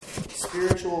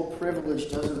spiritual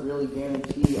privilege doesn't really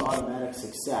guarantee automatic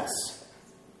success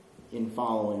in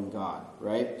following God,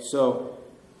 right? So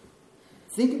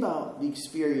think about the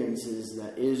experiences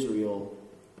that Israel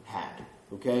had,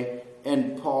 okay?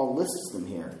 And Paul lists them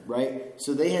here, right?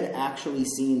 So they had actually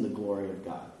seen the glory of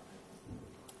God.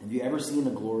 Have you ever seen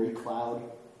a glory cloud?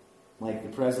 Like the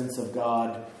presence of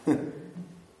God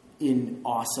in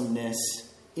awesomeness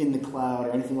in the cloud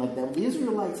or anything like that? Well, the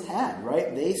Israelites had,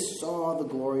 right? They saw the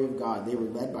glory of God. They were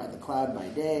led by the cloud by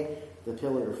day, the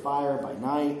pillar of fire by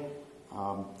night.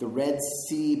 The Red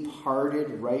Sea parted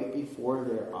right before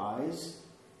their eyes.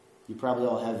 You probably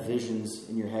all have visions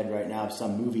in your head right now of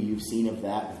some movie you've seen of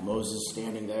that, with Moses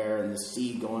standing there and the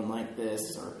sea going like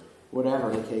this, or whatever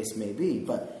the case may be.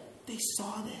 But they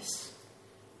saw this.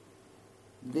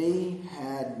 They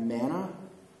had manna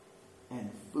and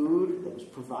food that was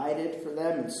provided for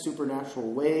them in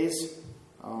supernatural ways.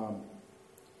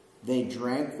 They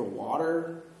drank the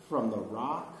water from the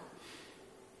rock.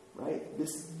 Right?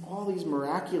 All these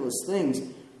miraculous things.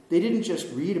 They didn't just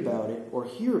read about it or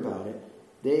hear about it.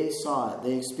 They saw it.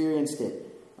 They experienced it.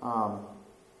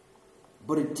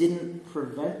 But it didn't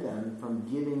prevent them from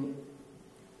giving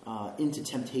into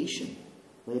temptation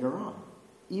later on.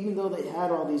 Even though they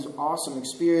had all these awesome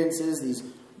experiences, these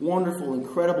wonderful,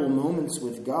 incredible moments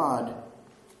with God,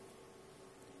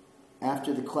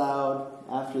 after the cloud,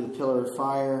 after the pillar of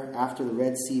fire, after the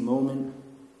Red Sea moment,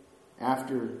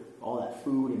 after all that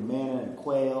food and manna and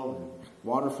quail and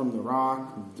water from the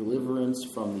rock and deliverance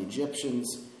from the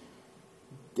Egyptians,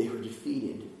 they were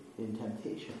defeated in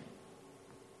temptation.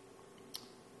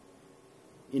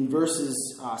 In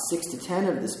verses 6 to 10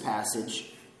 of this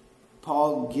passage,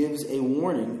 Paul gives a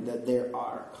warning that there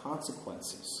are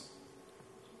consequences.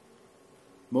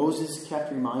 Moses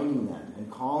kept reminding them and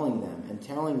calling them and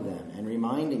telling them and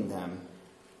reminding them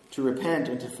to repent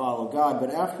and to follow God.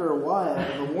 But after a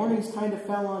while, the warnings kind of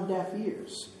fell on deaf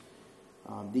ears.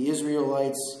 The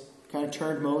Israelites kind of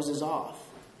turned Moses off,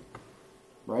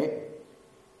 right?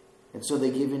 And so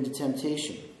they give in to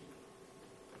temptation.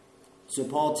 So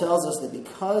Paul tells us that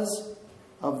because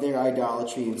of their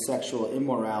idolatry and sexual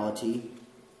immorality,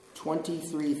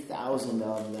 23,000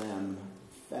 of them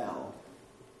fell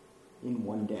in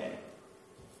one day.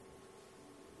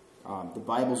 The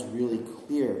Bible's really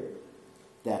clear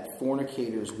that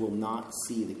fornicators will not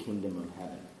see the kingdom of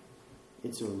heaven.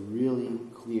 It's a really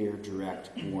clear,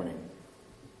 direct warning.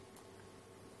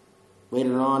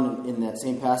 Later on in that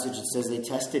same passage, it says they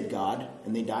tested God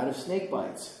and they died of snake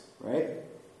bites, right?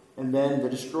 And then the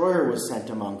destroyer was sent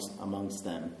amongst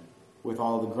them with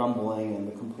all the grumbling and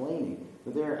the complaining.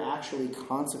 But there are actually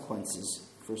consequences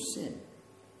for sin.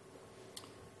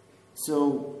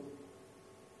 So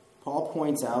Paul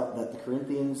points out that the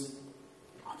Corinthians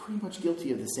are pretty much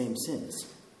guilty of the same sins.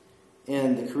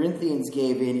 And the Corinthians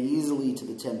gave in easily to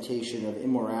the temptation of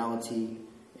immorality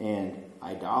and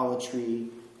idolatry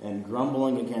and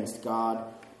grumbling against God.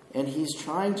 And he's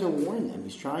trying to warn them.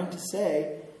 He's trying to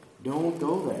say, don't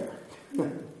go there.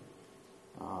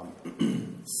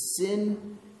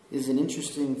 Sin is an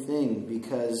interesting thing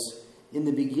because in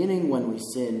the beginning when we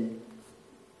sin,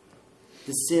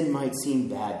 the sin might seem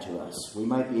bad to us. We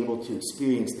might be able to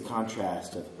experience the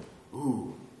contrast of,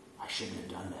 ooh, I shouldn't have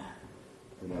done that.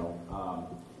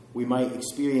 We might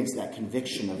experience that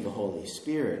conviction of the Holy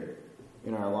Spirit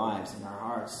in our lives, in our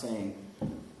hearts, saying,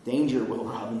 danger, Will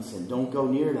Robinson, don't go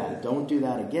near that. Don't do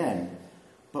that again.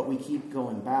 But we keep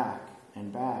going back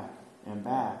and back and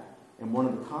back. And one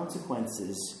of the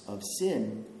consequences of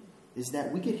sin is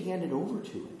that we get handed over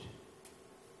to it.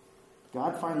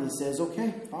 God finally says,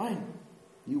 okay, fine.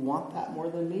 You want that more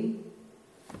than me?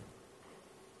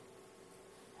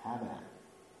 Have at it.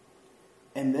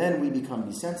 And then we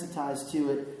become desensitized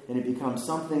to it, and it becomes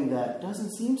something that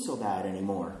doesn't seem so bad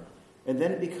anymore. And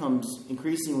then it becomes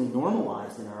increasingly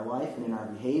normalized in our life and in our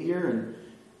behavior and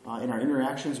in our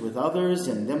interactions with others.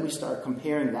 And then we start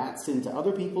comparing that sin to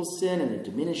other people's sin, and it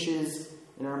diminishes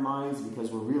in our minds because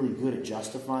we're really good at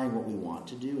justifying what we want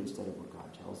to do instead of what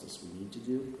God tells us we need to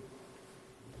do.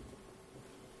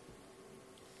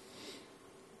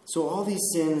 So all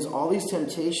these sins, all these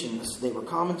temptations, they were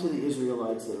common to the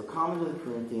Israelites, they were common to the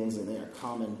Corinthians, and they are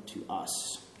common to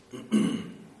us.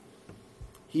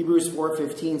 Hebrews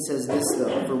 4:15 says this,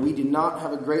 though, for we do not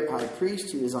have a great high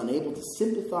priest who is unable to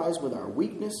sympathize with our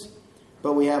weakness,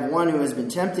 but we have one who has been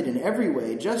tempted in every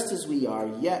way, just as we are,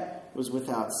 yet was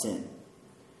without sin.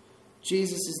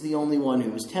 Jesus is the only one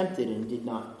who was tempted and did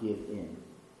not give in.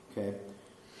 Okay?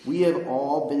 We have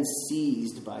all been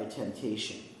seized by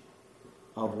temptation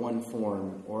of one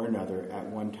form or another at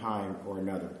one time or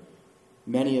another.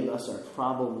 Many of us are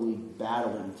probably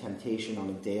battling temptation on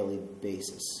a daily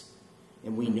basis.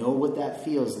 And we know what that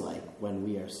feels like when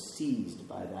we are seized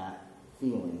by that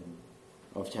feeling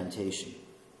of temptation.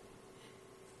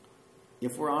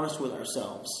 If we're honest with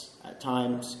ourselves, at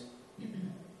times,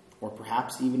 or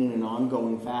perhaps even in an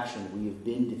ongoing fashion, we have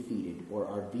been defeated or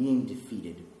are being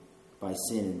defeated by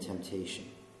sin and temptation.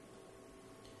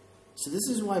 So this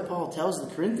is why Paul tells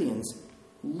the Corinthians,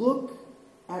 look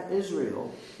at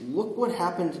Israel. Look what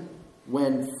happened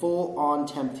when full-on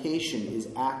temptation is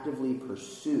actively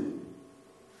pursued.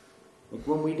 Like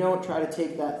when we don't try to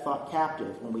take that thought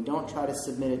captive, when we don't try to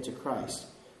submit it to Christ,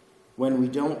 when we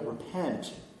don't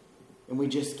repent, and we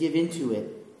just give into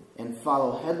it and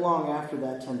follow headlong after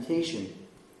that temptation,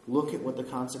 look at what the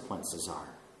consequences are.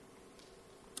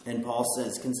 And Paul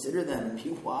says, consider them and be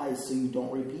wise so you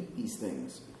don't repeat these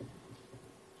things.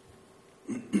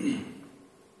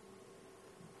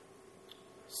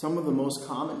 Some of the most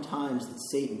common times that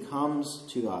Satan comes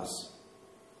to us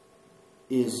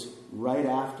is right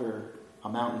after a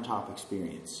mountaintop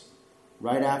experience,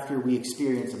 right after we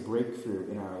experience a breakthrough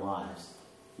in our lives.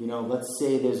 You know, let's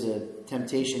say there's a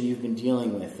temptation you've been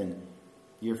dealing with and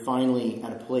you're finally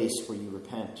at a place where you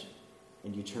repent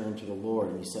and you turn to the Lord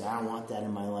and you say, I don't want that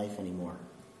in my life anymore.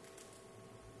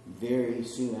 Very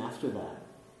soon after that,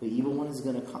 the evil one is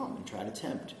going to come and try to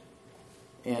tempt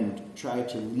and try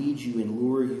to lead you and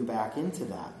lure you back into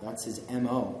that. That's his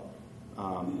M.O.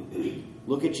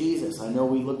 Look at Jesus. I know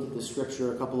we looked at the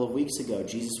scripture a couple of weeks ago.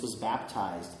 Jesus was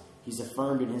baptized. He's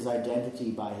affirmed in his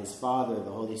identity by his Father. The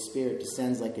Holy Spirit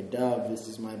descends like a dove. This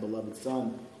is my beloved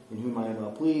Son, in whom I am well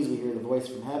pleased. We hear the voice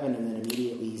from heaven, and then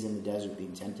immediately he's in the desert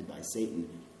being tempted by Satan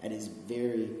at his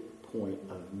very point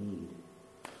of need.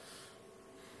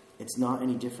 It's not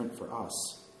any different for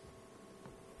us.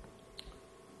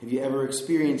 Have you ever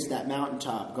experienced that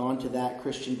mountaintop, gone to that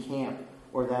Christian camp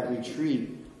or that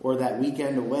retreat or that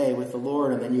weekend away with the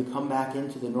Lord, and then you come back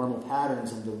into the normal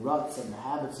patterns and the ruts and the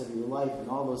habits of your life and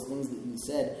all those things that you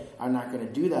said, I'm not going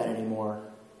to do that anymore.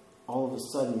 All of a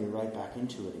sudden, you're right back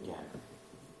into it again.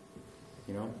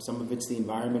 You know, some of it's the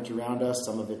environment around us.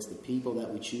 Some of it's the people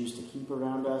that we choose to keep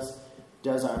around us.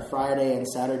 Does our Friday and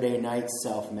Saturday night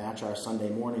self match our Sunday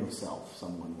morning self?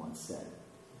 Someone once said.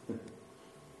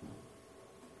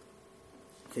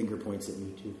 Finger points at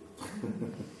me too.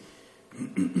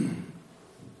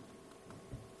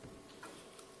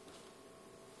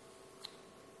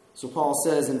 So Paul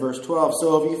says in verse 12,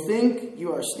 so if you think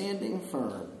you are standing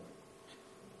firm,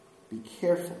 be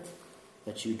careful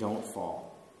that you don't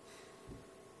fall.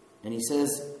 And he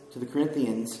says to the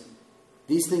Corinthians,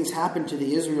 these things happened to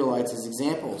the Israelites as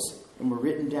examples and were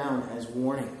written down as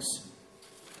warnings.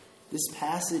 This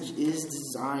passage is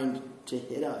designed to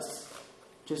hit us,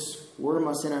 to squirm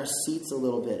us in our seats a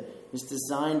little bit. It's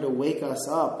designed to wake us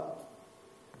up.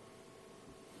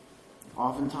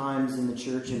 Oftentimes in the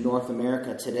church in North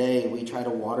America today, we try to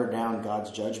water down God's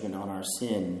judgment on our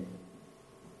sin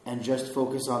and just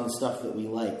focus on the stuff that we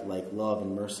like love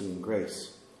and mercy and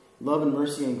grace. Love and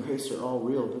mercy and grace are all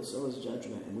real, but so is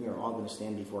judgment, and we are all going to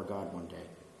stand before God one day.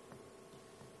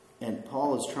 And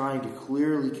Paul is trying to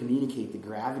clearly communicate the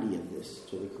gravity of this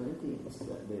to the Corinthians,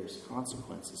 that there's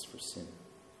consequences for sin.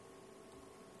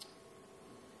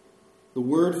 The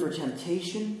word for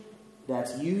temptation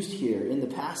that's used here in the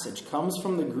passage comes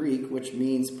from the Greek, which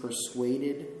means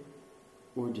persuaded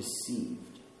or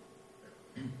deceived.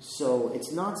 So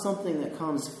it's not something that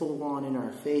comes full on in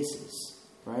our faces,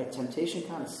 right? Temptation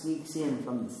kind of sneaks in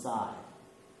from the side,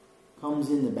 comes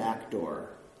in the back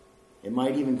door. It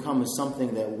might even come as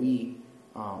something that we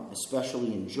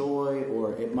especially enjoy,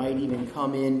 or it might even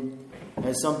come in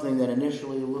as something that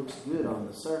initially looks good on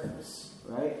the surface,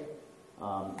 right?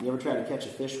 You ever try to catch a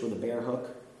fish with a bare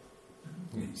hook?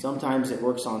 Sometimes it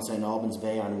works on St. Albans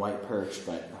Bay on white perch,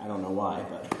 but I don't know why.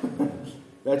 But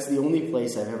that's the only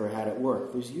place I've ever had it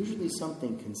work. There's usually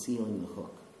something concealing the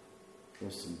hook.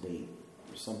 There's some bait.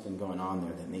 There's something going on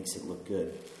there that makes it look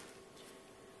good.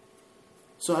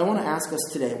 So I want to ask us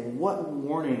today, what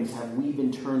warnings have we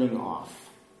been turning off?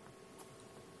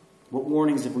 What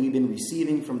warnings have we been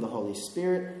receiving from the Holy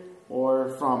Spirit or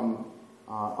from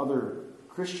other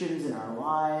Christians in our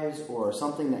lives, or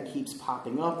something that keeps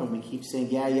popping up and we keep saying,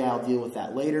 yeah, I'll deal with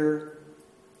that later.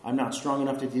 I'm not strong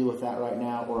enough to deal with that right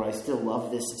now, or I still love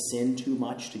this sin too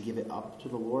much to give it up to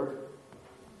the Lord.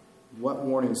 What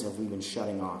warnings have we been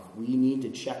shutting off? We need to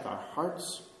check our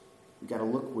hearts. We've got to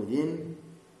look within.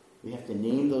 We have to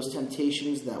name those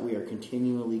temptations that we are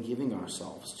continually giving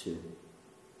ourselves to.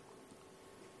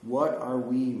 What are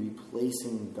we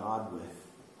replacing God with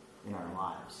in our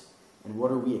lives? And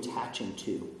what are we attaching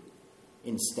to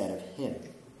instead of Him?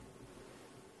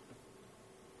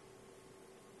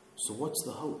 So what's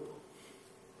the hope?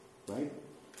 Right?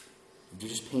 You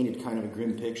just painted kind of a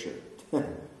grim picture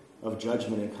of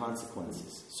judgment and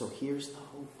consequences. So here's the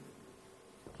hope.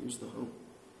 Here's the hope.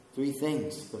 3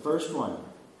 things. The first one,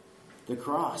 the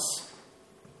cross.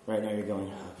 Right now you're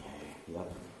going,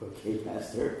 okay,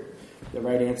 Pastor. The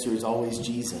right answer is always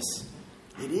Jesus.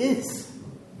 It is,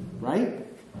 right?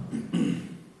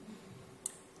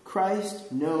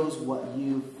 Christ knows what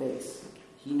you face.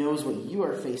 He knows what you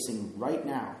are facing right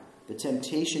now. The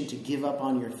temptation to give up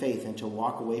on your faith and to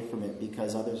walk away from it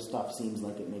because other stuff seems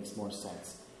like it makes more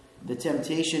sense. The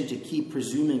temptation to keep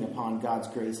presuming upon God's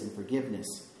grace and forgiveness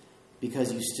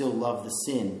because you still love the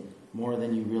sin more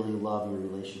than you really love your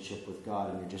relationship with God,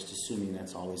 and you're just assuming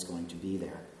that's always going to be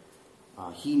there.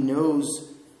 He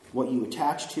knows what you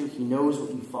attach to. He knows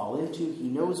what you fall into. He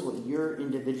knows what your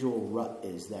individual rut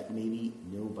is that maybe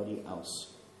nobody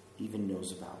else even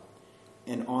knows about.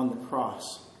 And on the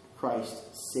cross,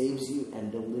 Christ saves you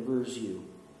and delivers you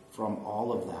from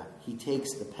all of that. He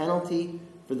takes the penalty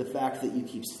for the fact that you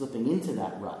keep slipping into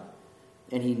that rut.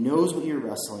 And he knows what you're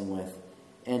wrestling with.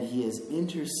 And he is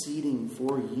interceding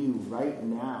for you right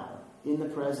now in the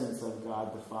presence of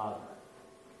God the Father.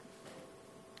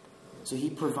 So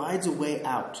he provides a way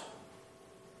out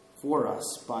for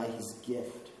us by his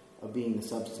gift of being the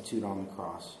substitute on the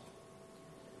cross.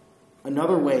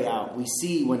 Another way out we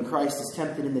see when Christ is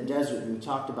tempted in the desert, and we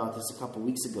talked about this a couple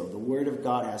weeks ago. The Word of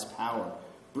God has power.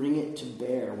 Bring it to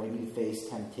bear when you face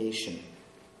temptation.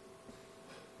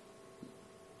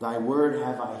 Thy word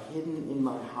have I hidden in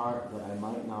my heart that I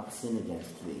might not sin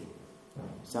against thee.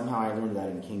 Somehow I learned that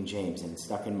in King James and it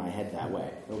stuck in my head that way.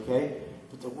 Okay?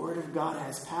 But the Word of God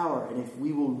has power. And if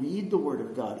we will read the Word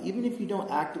of God, even if you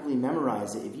don't actively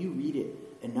memorize it, if you read it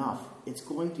enough, it's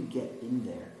going to get in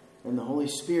there. And the Holy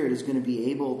Spirit is going to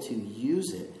be able to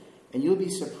use it. And you'll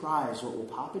be surprised what will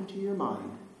pop into your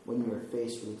mind when you are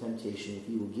faced with a temptation if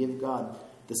you will give God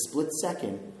the split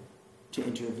second to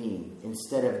intervene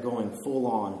instead of going full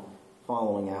on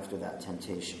following after that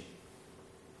temptation.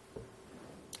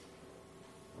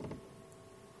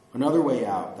 Another way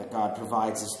out that God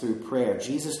provides is through prayer.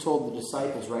 Jesus told the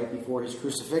disciples right before his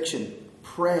crucifixion,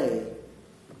 pray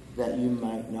that you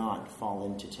might not fall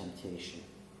into temptation.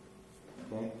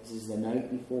 Okay? This is the night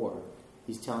before.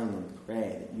 He's telling them,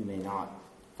 pray that you may not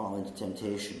fall into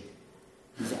temptation.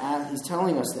 He's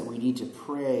telling us that we need to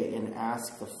pray and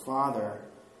ask the Father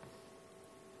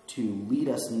to lead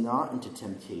us not into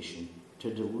temptation,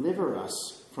 to deliver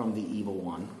us from the evil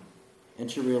one, and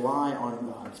to rely on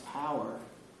God's power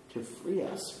to free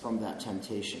us from that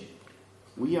temptation.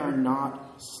 We are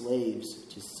not slaves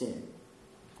to sin.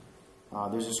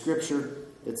 There's a scripture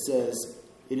that says,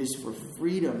 it is for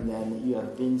freedom then that you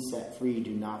have been set free.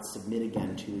 Do not submit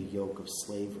again to a yoke of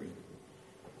slavery.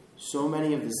 So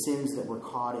many of the sins that we're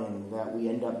caught in, that we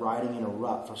end up riding in a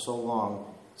rut for so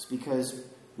long, it's because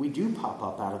we do pop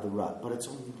up out of the rut, but it's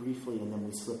only briefly, and then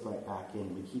we slip right back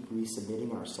in. We keep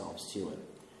resubmitting ourselves to it.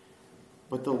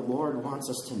 But the Lord wants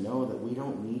us to know that we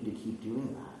don't need to keep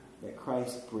doing that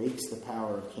Christ breaks the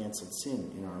power of canceled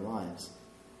sin in our lives.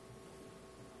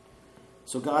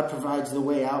 So God provides the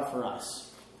way out for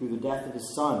us through the death of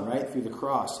his Son, right? Through the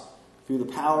cross, through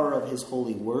the power of his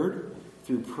holy word,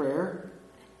 through prayer.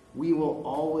 We will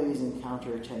always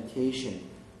encounter temptation.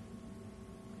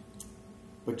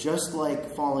 But just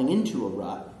like falling into a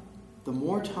rut, the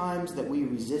more times that we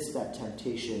resist that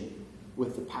temptation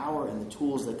with the power and the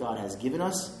tools that God has given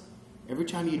us, every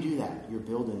time you do that, you're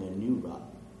building a new rut,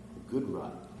 a good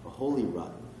rut, a holy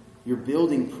rut. You're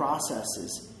building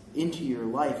processes into your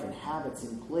life and habits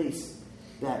in place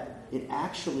that it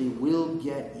actually will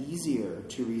get easier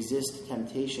to resist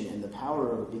temptation, and the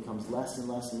power of it becomes less and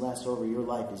less and less over your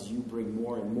life as you bring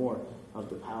more and more of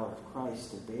the power of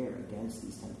Christ to bear against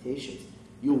these temptations.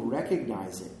 You'll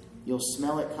recognize it. You'll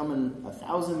smell it coming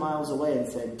 1,000 miles away and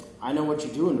say, I know what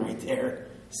you're doing right there,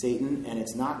 Satan, and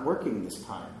it's not working this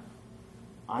time.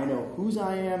 I know whose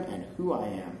I am and who I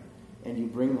am, and you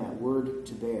bring that word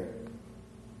to bear.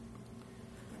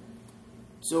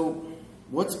 So,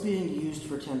 what's being used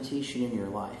for temptation in your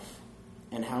life?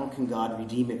 And how can God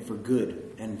redeem it for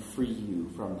good and free you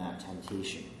from that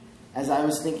temptation? As I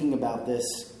was thinking about this,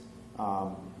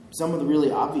 some of the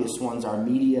really obvious ones are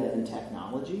media and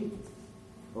technology.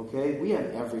 Okay? We have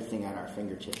everything at our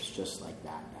fingertips just like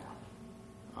that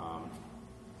now.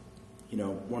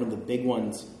 One of the big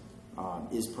ones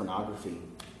is pornography.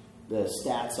 The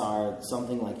stats are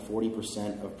something like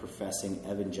 40% of professing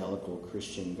evangelical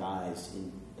Christian guys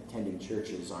in attending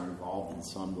churches are involved in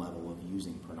some level of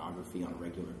using pornography on a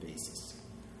regular basis.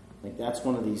 Like, that's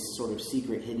one of these sort of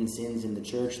secret hidden sins in the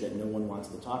church that no one wants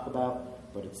to talk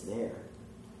about, but it's there.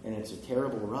 And it's a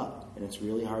terrible rut, and it's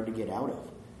really hard to get out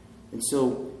of. And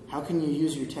so, how can you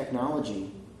use your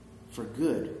technology for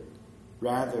good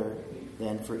rather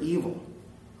than for evil?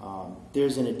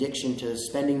 There's an addiction to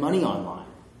spending money online.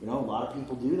 A lot of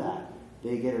people do that.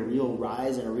 They get a real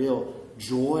rise and a real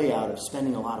joy out of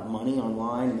spending a lot of money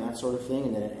online and that sort of thing,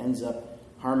 and then it ends up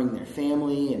harming their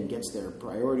family and gets their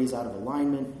priorities out of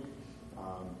alignment.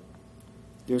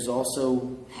 There's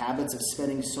also habits of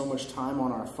spending so much time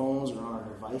on our phones or on our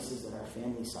devices that our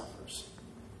family suffers.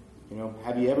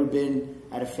 Have you ever been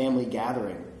at a family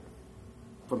gathering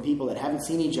from people that haven't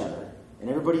seen each other, and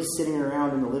everybody's sitting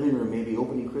around in the living room maybe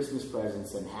opening Christmas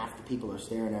presents, and half the people are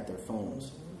staring at their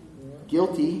phones?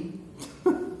 Guilty.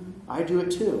 I do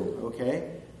it too,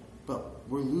 okay? But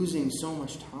we're losing so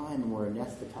much time, and we're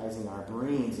anesthetizing our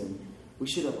brains, and we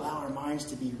should allow our minds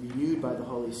to be renewed by the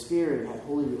Holy Spirit and have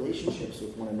holy relationships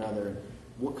with one another.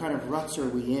 What kind of ruts are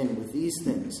we in with these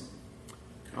things?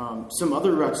 Some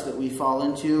other ruts that we fall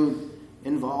into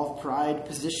involve pride,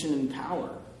 position, and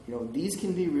power. These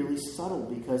can be really subtle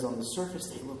because on the surface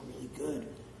they look really good.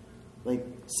 Like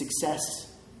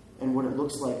success and what it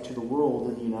looks like to the world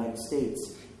in the United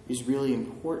States is really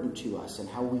important to us, and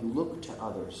how we look to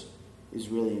others is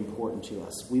really important to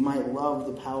us. We might love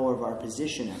the power of our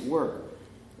position at work,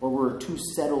 or we're too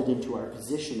settled into our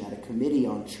position at a committee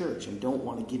on church and don't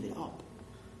want to give it up.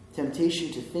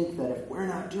 Temptation to think that if we're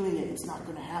not doing it, it's not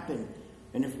going to happen.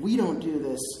 And if we don't do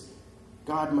this,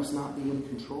 God must not be in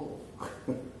control.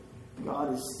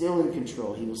 God is still in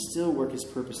control. He will still work his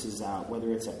purposes out,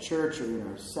 whether it's at church or in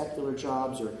our secular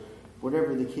jobs or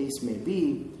whatever the case may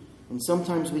be. And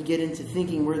sometimes we get into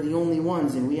thinking we're the only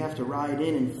ones and we have to ride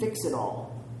in and fix it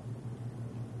all.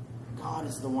 God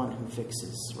is the one who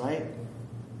fixes, right?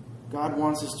 God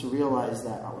wants us to realize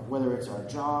that whether it's our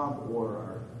job or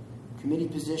our committee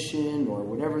position or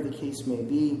whatever the case may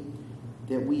be,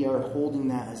 that we are holding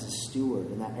that as a steward,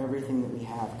 and that everything that we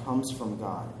have comes from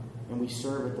God, and we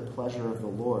serve at the pleasure of the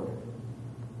Lord.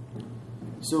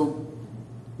 So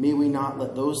may we not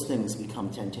let those things become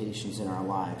temptations in our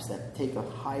lives that take a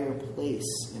higher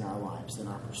place in our lives than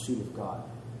our pursuit of God.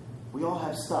 We all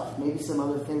have stuff. Maybe some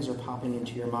other things are popping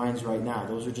into your minds right now.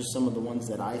 Those are just some of the ones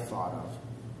that I thought of.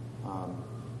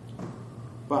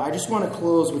 But I just want to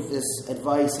close with this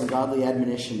advice and godly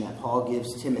admonition that Paul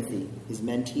gives Timothy, his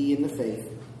mentee in the faith.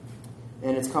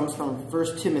 And it comes from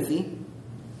 1 Timothy.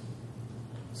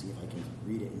 Let's see if I can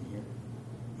read it in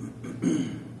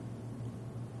here.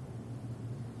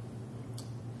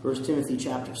 1 Timothy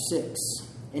chapter 6.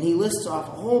 And he lists off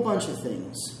a whole bunch of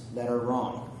things that are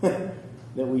wrong,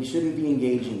 that we shouldn't be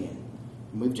engaging in.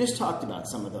 And we've just talked about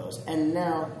some of those. And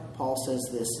now Paul says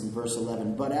this in verse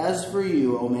 11. But as for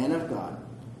you, O man of God,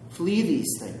 flee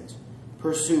these things.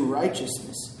 Pursue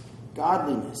righteousness,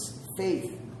 godliness,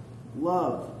 faith,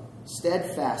 love,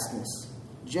 steadfastness,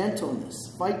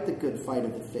 gentleness. Fight the good fight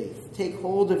of the faith. Take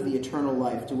hold of the eternal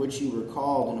life to which you were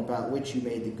called and about which you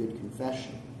made the good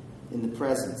confession in the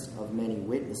presence of many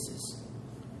witnesses.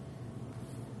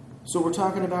 So we're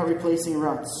talking about replacing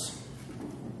ruts.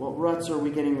 What ruts are we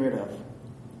getting rid of?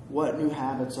 What new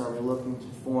habits are we looking to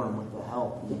form with the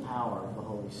help and the power of the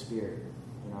Holy Spirit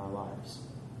in our lives?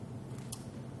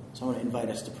 So I want to invite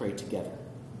us to pray together.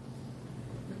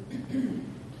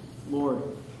 Lord,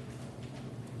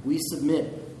 we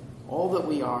submit all that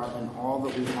we are and all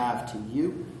that we have to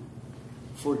you.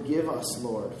 Forgive us,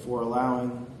 Lord, for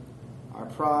allowing our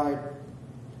pride,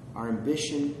 our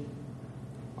ambition,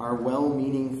 our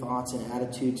well-meaning thoughts and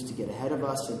attitudes to get ahead of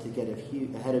us and to get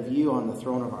ahead of you on the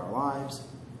throne of our lives.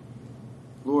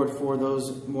 Lord, for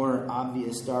those more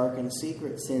obvious, dark, and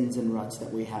secret sins and ruts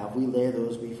that we have, we lay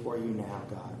those before you now,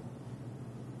 God.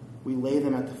 We lay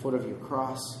them at the foot of your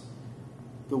cross.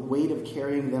 The weight of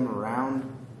carrying them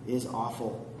around is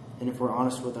awful. And if we're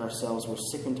honest with ourselves, we're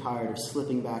sick and tired of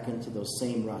slipping back into those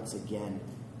same ruts again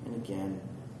and again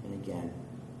and again.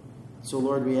 So,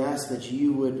 Lord, we ask that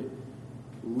you would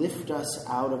lift us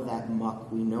out of that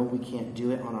muck. We know we can't do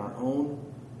it on our own.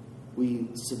 We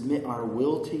submit our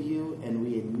will to you, and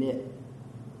we admit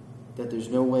that there's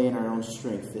no way in our own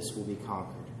strength this will be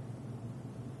conquered.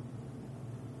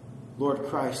 Lord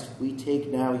Christ, we take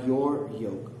now your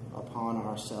yoke upon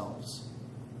ourselves,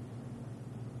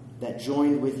 that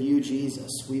joined with you,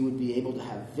 Jesus, we would be able to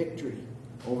have victory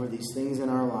over these things in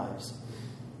our lives.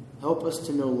 Help us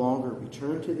to no longer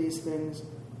return to these things.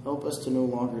 Help us to no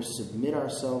longer submit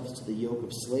ourselves to the yoke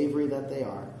of slavery that they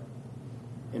are.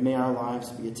 And may our lives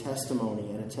be a testimony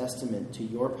and a testament to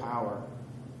your power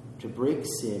to break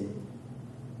sin,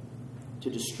 to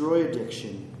destroy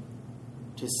addiction,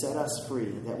 to set us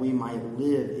free, that we might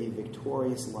live a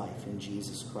victorious life in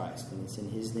Jesus Christ. And it's in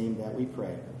his name that we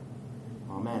pray.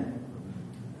 Amen.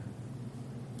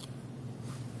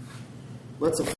 Let's